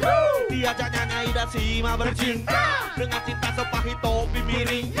biru, diajaknya Nyai dan Sima bercinta dengan cinta sepahit topi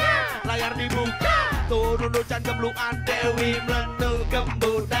miringnya. Layar dibuka, turun hujan gemluan Dewi Melenu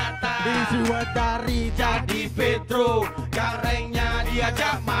Gembudan. Isi Wedari jadi Petro, Garengnya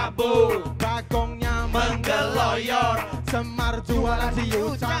diajak mabuk, Bagongnya menggeloyor. Semar jualan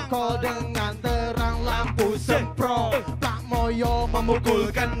siu cangkol dengan terang lampu sempro. Pak Moyo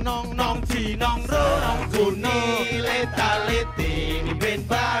memukul kenong nong cinong ro nong Kuni leta-leti di ben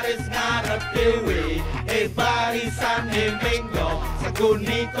baris ngarep dewe, barisan minggo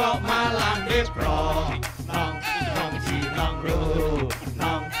sekuni kok malam depro. Nong nong cinong ro,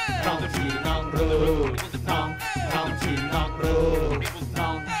 nong nong cinong ro, nong nong cinong ro,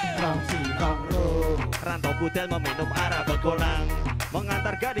 nong nong cinong ro. Rantau kudel meminum arak begonang,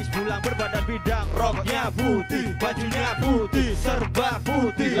 mengantar gadis pulang berbadan bidang. Roknya putih, bajunya putih, serba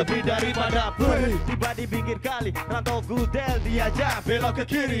putih, lebih daripada putih. Tiba di pinggir kali, rantau kudel diajak belok ke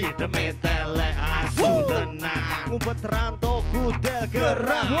kiri. Demi tele asu tenang, ngumpet rantau kudel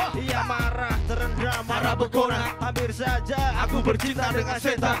geram. Ia marah terendam, marah begonang. Hampir saja aku bercinta dengan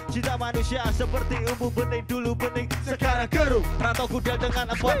setan. Cinta manusia seperti umbu bening, dulu bening, sekarang keruh. Rantau kudel dengan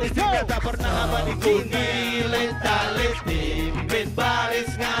empot istrinya tak pernah abadi. Kuni leta-leti ben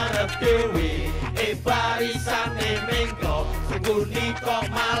baris ngarep dewi, barisan minggo seguni kok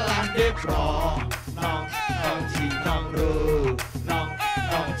malah depro. Nong nong cinong ro, nong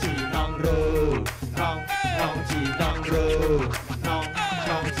nong cinong ro, nong nong cinong ro, nong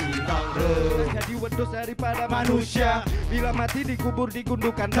nong cinong ro. Jadi wedus daripada manusia, bila mati dikubur di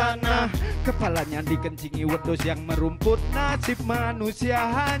gundukan tanah. Kepalanya dikencingi wedus yang merumput. Nasib manusia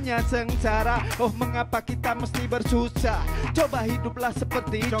hanya sengsara. Oh mengapa kita mesti bersusah? Coba hiduplah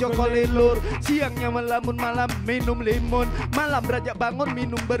seperti Joko Lilur. Siangnya melamun, malam minum limun, malam beranjak bangun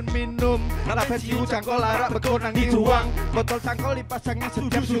minum berminum. Lapet siu cangkol arak begonang dituang, botol cangkol dipasangnya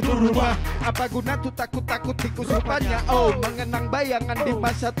setiap sudut rumah. Apa guna tuh takut-takut tikus rupanya? Oh mengenang bayangan di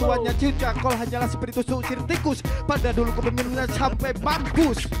masa tuanya. Siu cangkol hanyalah seperti tusuk sir tikus. Pada dulu ku minumnya sampai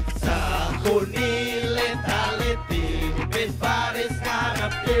mampus. Sakuni leta-leti ben baris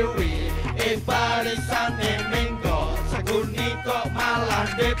ngarep dewi, barisan minggo sekuni kok malah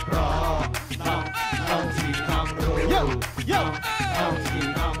depro. Nong nong cinong ro, nong nong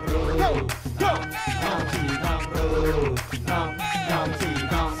cinong ro, nong nong cinong ro, nong nong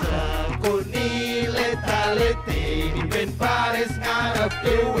cinong ro. Sakuni leta-leti ben baris ngarep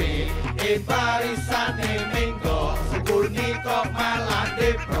dewi, barisan minggo sekuni kok malah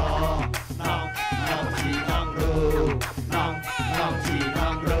depro. Nong nong cinong ro, nong nong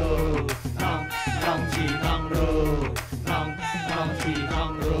cinong ro, nong nong cinong ro, nong nong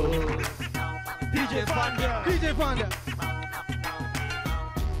cinong ro. DJ Vanda, DJ Vanda.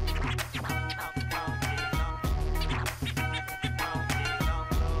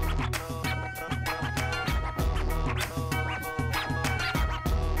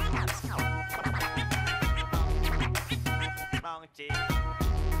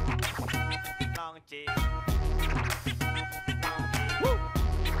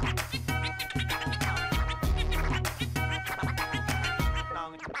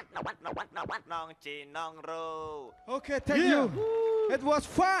 Okay, thank you. It was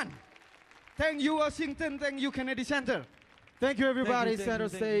fun. Thank you Washington, thank you Kennedy Center. Thank you everybody, Thank you, center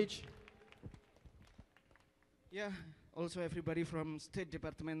thank you. stage. Yeah, also everybody from State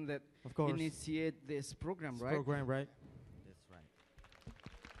Department that Of course. initiate this program, This right? program, right? That's right.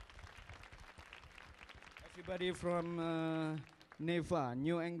 Everybody from NEFA,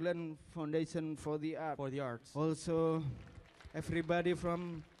 New England Foundation for the Art. For the arts. Also, everybody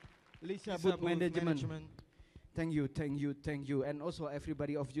from Lisa Booth Management. Thank you, thank you, thank you. And also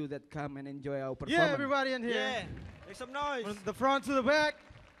everybody of you that come and enjoy our performance. Yeah, everybody in here. Yeah, make some noise. From the front to the back.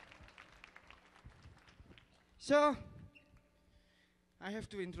 So, I have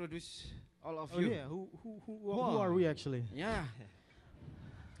to introduce all of Oh you. yeah, who are we actually? Yeah.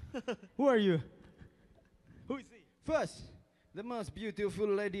 Who are you? Who is he? First, the most beautiful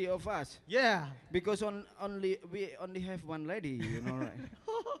lady of us. Yeah. Because we only have one lady, you know, right?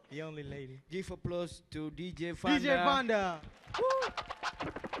 The only lady. Give applause to DJ Vanda. DJ Vanda.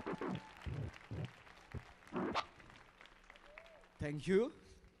 Thank you.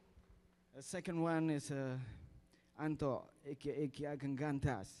 The second one is Anto, aka Ki Ageng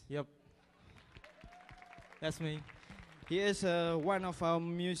Gantas. Yep. That's me. He is one of our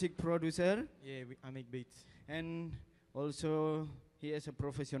music producer, Yeah, I make beats. and also he is a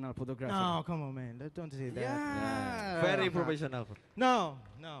professional photographer. No, come on, man. Don't say that. Yeah. Very professional. No.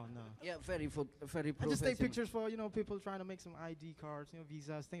 Yeah, very I professional. just take pictures for, people trying to make some ID cards,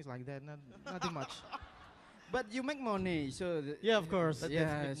 visas, things like that. Nothing much. But you make money, so Yeah, of course.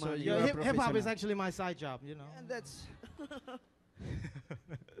 yeah, so you Yeah, are hip hop is professional. actually my side job, And that's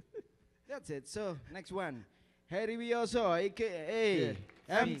that's it. So next one, Harry Wioso, aka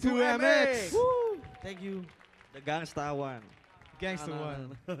M2MX. Thank you. The gangsta one. Gangster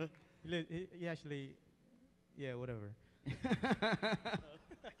one. He actually, yeah, whatever.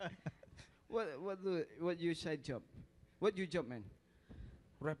 What you side job? What you job, man?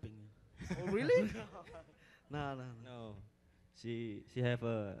 Rapping. Oh, really? No. She have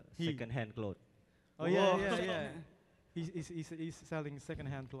a second hand clothes. Oh yeah. He's selling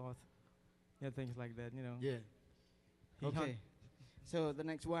second-hand cloth. Yeah, things like that, you know. Yeah. Okay. So the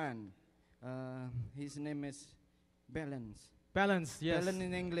next one, his name is Balance. Balance, yes. Balance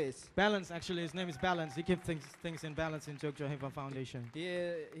in English. Balance, actually, his name is Balance. He keeps things in balance in Jogja Hip Hop Foundation.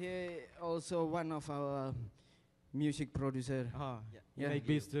 He also one of our music producer. He make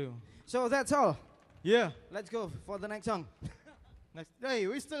beats too. So that's all. Yeah. Let's go for the next song. Next. Hey,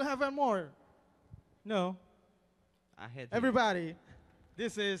 we still have one more. No. I had Everybody,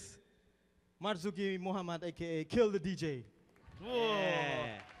 this is Marzuki Muhammad, aka Kill the DJ.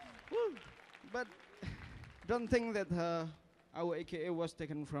 Yeah. But don't think that our AKA was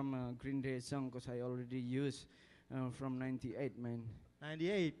taken from Green Day song, because I already used from 98, man.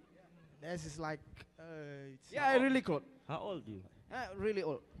 98. This is like. Yeah, really cool. How old you? Really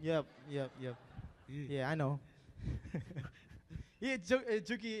old. Yep. Yeah, I know. Yeah,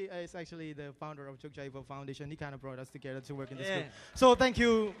 Juki is actually the founder of Jogja Hip Hop Foundation. He kind of brought us together to work in this group. So thank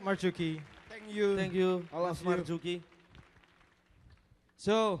you, Marzuki. Thank you. Thank you. All of you. Marzuki.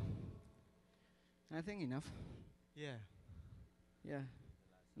 So, I think enough. Yeah.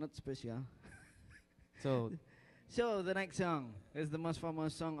 Not special. So the next song is the most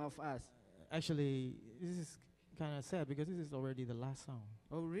famous song of us. actually, this is kind of sad because this is already the last song.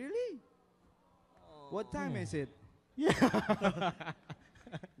 Oh, really? What time is it? Yeah.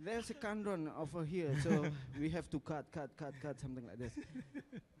 There's a countdown over here, so we have to cut, something like this.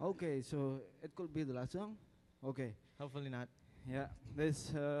 Okay, so it could be the last song? Okay. Hopefully not. Yeah, this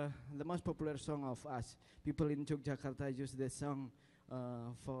the most popular song of us. People in Yogyakarta use this song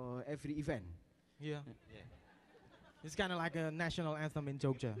for every event. Yeah. It's kind of like a national anthem in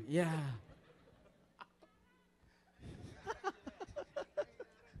Jogja. Yeah.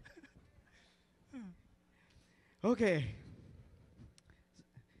 Okay.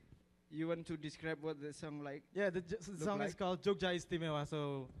 You want to describe what the song like? Yeah, the song is called Jogja Istimewa.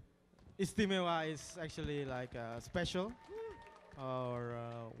 So, Istimewa is actually like special or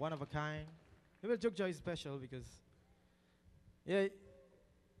one of a kind. Well, Jogja is special because, yeah,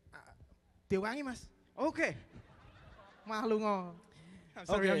 Tewangi mas. Okay. Malu ngo. I'm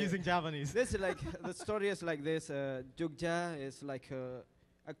sorry, I'm using Javanese. This is like the story is like this. Jogja is like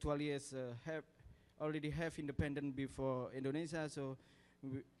actually is already have independent before Indonesia. So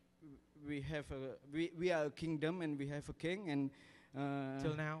we have we are a kingdom and we have a king and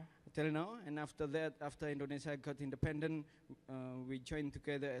till now, and after that, after Indonesia got independent, we joined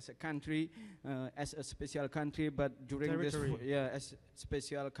together as a country, as a special country, but during territory. as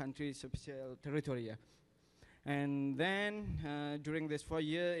special country, special territory, yeah. And then during this 4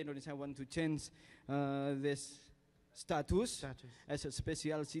 years, Indonesia want to change this status as a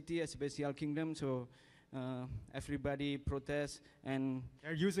special city, a special kingdom. So everybody protest and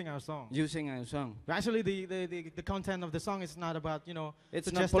they're using our song. But actually, the content of the song is not about, you know,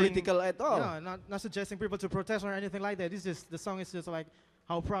 it's not political at all. No, not suggesting people to protest or anything like that. It's just the song is just like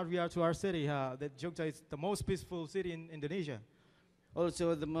how proud we are to our city. That Jogja is the most peaceful city in Indonesia.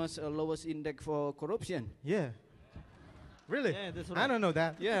 Also, the most lowest index for corruption. Yeah. Really? Yeah, that's right. I don't know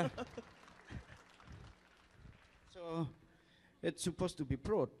that. Yeah. So it's supposed to be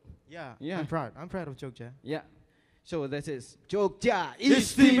proud. Yeah. Yeah. I'm proud. I'm proud of Jogja. Yeah. So this is Jogja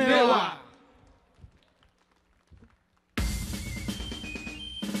Istimewa.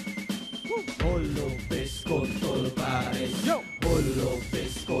 Holo pes kontol bares. Yo. Holo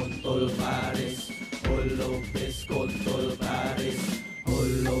pes kontol bares. Holo pes kontol bares.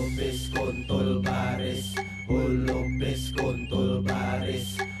 Holo pes kontol bares. Holo pes kontol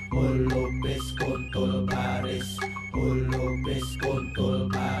bares. Holo pes kontol bares. Holo pes kontol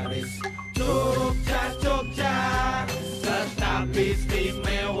bares. Jogja, Jogja, tetap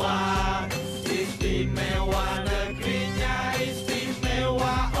istimewa. Istimewa negerinya,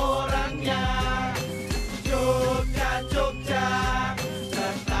 istimewa orangnya. Jogja, Jogja,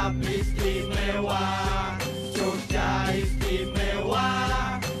 tetap istimewa. Jogja istimewa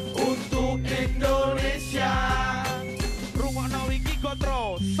untuk Indonesia. Rungokno iki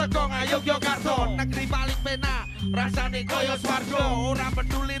gotro saka Yogyakarta, negeri paling penak rasane koyo swarga. Ora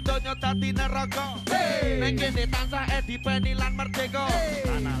peduli donya dadi neraka. Ning kene tansah edipeni lan merdeka.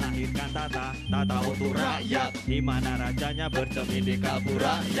 Tanah lahir kantata, tata untuk rakyat, di mana rajanya bercermin di kalbu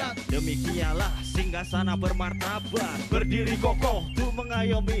rakyat. Demikianlah singgasana bermartabat, berdiri kokoh tuh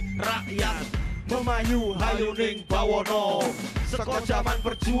mengayomi rakyat. Memayu hayu ning bawono, seko zaman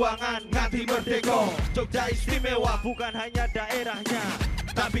perjuangan nganti merdeka. Jogja istimewa bukan hanya daerahnya,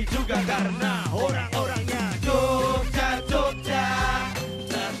 tapi juga karena orang-orangnya. Jogja, Jogja,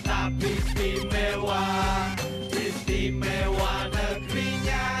 tetap istimewa. Istimewa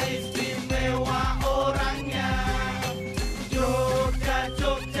negerinya, istimewa orangnya. Jogja,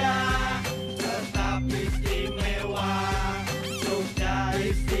 Jogja, tetap istimewa. Jogja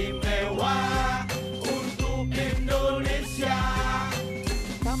istimewa untuk Indonesia.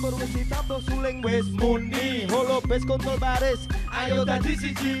 Tambur wis ditambo suling wis muni, holo bes kontol baris ayo dadi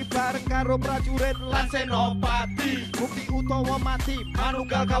siji bareng karo prajurit lan senopati. Bukti utawa mati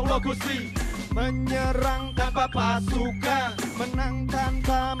manunggal kawula Gusti, menyerang tanpa pasukan, menang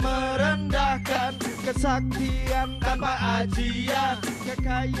tanpa merendahkan, kesaktian tanpa ajian,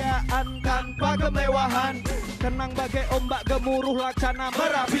 kekayaan tanpa kemewahan, tenang bagai ombak gemuruh laksana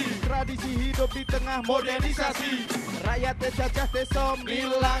Merapi. Tradisi hidup di tengah modernisasi, rakyat jajah desa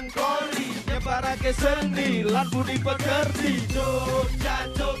milangkoli, nyebarake seni lan budi pekerti. Jogja,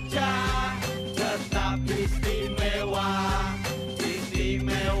 Jogja, tetap istimewa.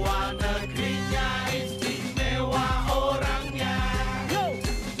 Istimewa negerinya, istimewa orangnya.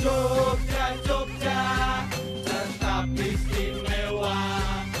 Jogja, Jogja, tetap istimewa.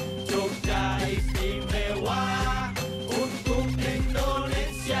 Jogja istimewa untuk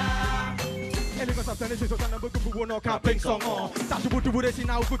Indonesia. Elingo sabdane sesuk tanam buwono kaping 9. Sak dhuwur-dhuwure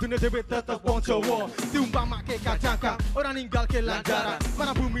sinau kudune dhewe tetep wong Jawa. Diumpamake kajaka ora ninggalke lanjaran,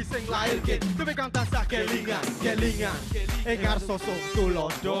 marang bumi sing lairke dhewe kang tansah kelingan, kelingan. Ing karso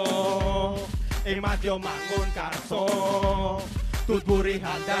tulodo, ing madya mangun karso. Tutpuri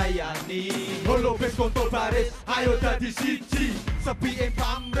handayani, holo bes kontol baris ayo dadi siji. Sepi ing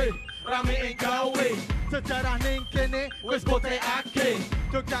pamrih, rame ing gawe, sejarah ning kene wis botekake.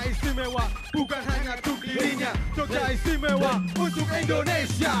 Jogja istimewa bukan hanya untuk dirinya, Jogja istimewa untuk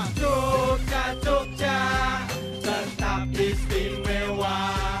Indonesia. Jogja, Jogja, tetap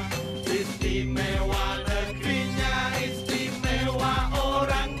istimewa. Istimewa negerinya, istimewa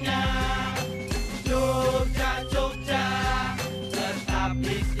orangnya. Jogja, Jogja, tetap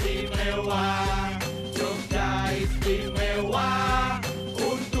istimewa. Jogja istimewa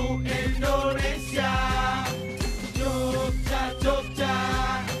untuk Indonesia. Jogja, Jogja,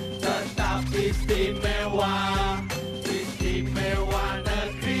 tetap istimewa. Istimewa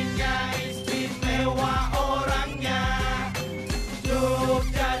negerinya, istimewa orangnya.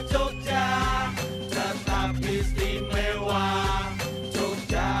 Jogja, Jogja, tetap istimewa.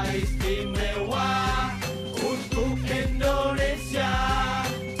 Jogja istimewa untuk Indonesia.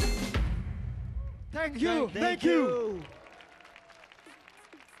 Thank you, thank you.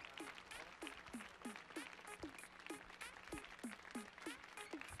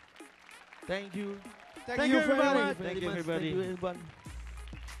 Thank you. Thank you very much. Thank you everybody. Thank you everyone.